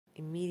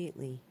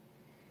immediately,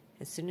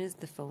 as soon as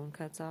the phone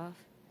cuts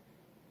off,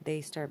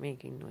 they start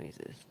making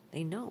noises.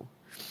 They know.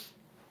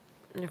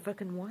 And they're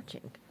fucking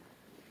watching.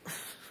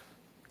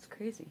 It's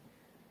crazy.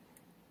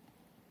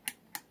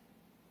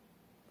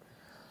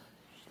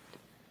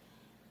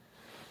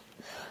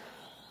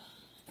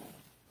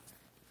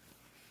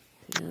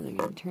 So now they're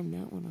going to turn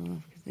that one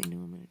off because they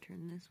know I'm going to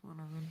turn this one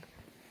on.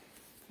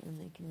 And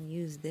they can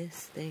use this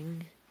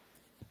thing.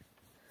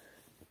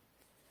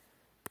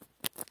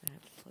 I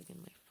have to plug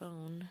in my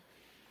phone.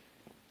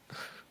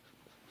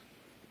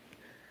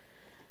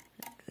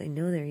 I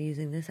know they're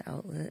using this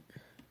outlet.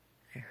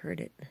 I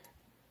heard it.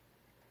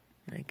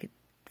 And I could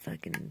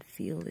fucking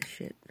feel the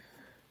shit.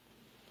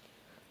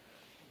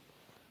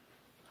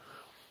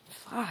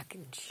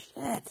 Fucking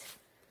shit.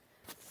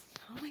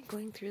 How am I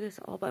going through this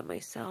all by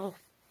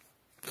myself?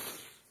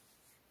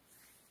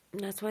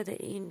 And that's why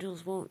the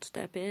angels won't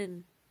step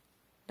in.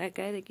 That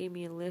guy that gave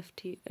me a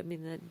lift,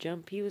 that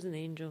jump, he was an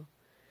angel.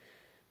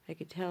 I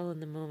could tell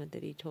in the moment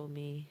that he told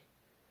me,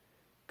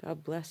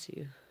 God bless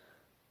you.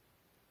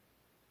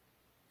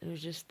 It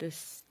was just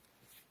this,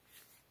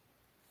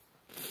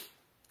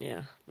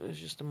 yeah, it was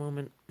just a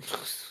moment.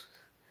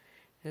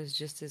 It was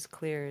just as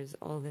clear as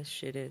all this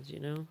shit is,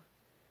 you know?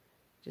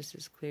 Just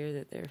as clear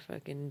that they're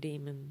fucking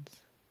demons.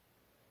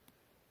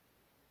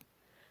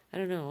 I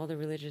don't know, all the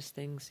religious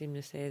things seem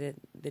to say that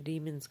the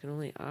demons can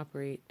only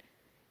operate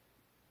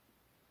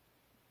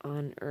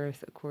on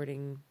Earth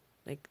according,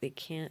 like they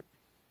can't,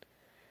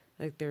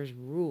 like there's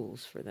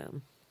rules for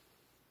them.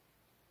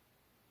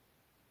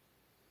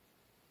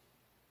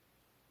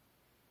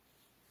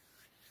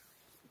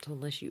 So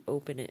unless you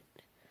open it.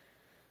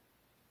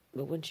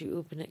 But once you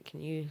open it,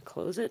 can you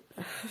close it?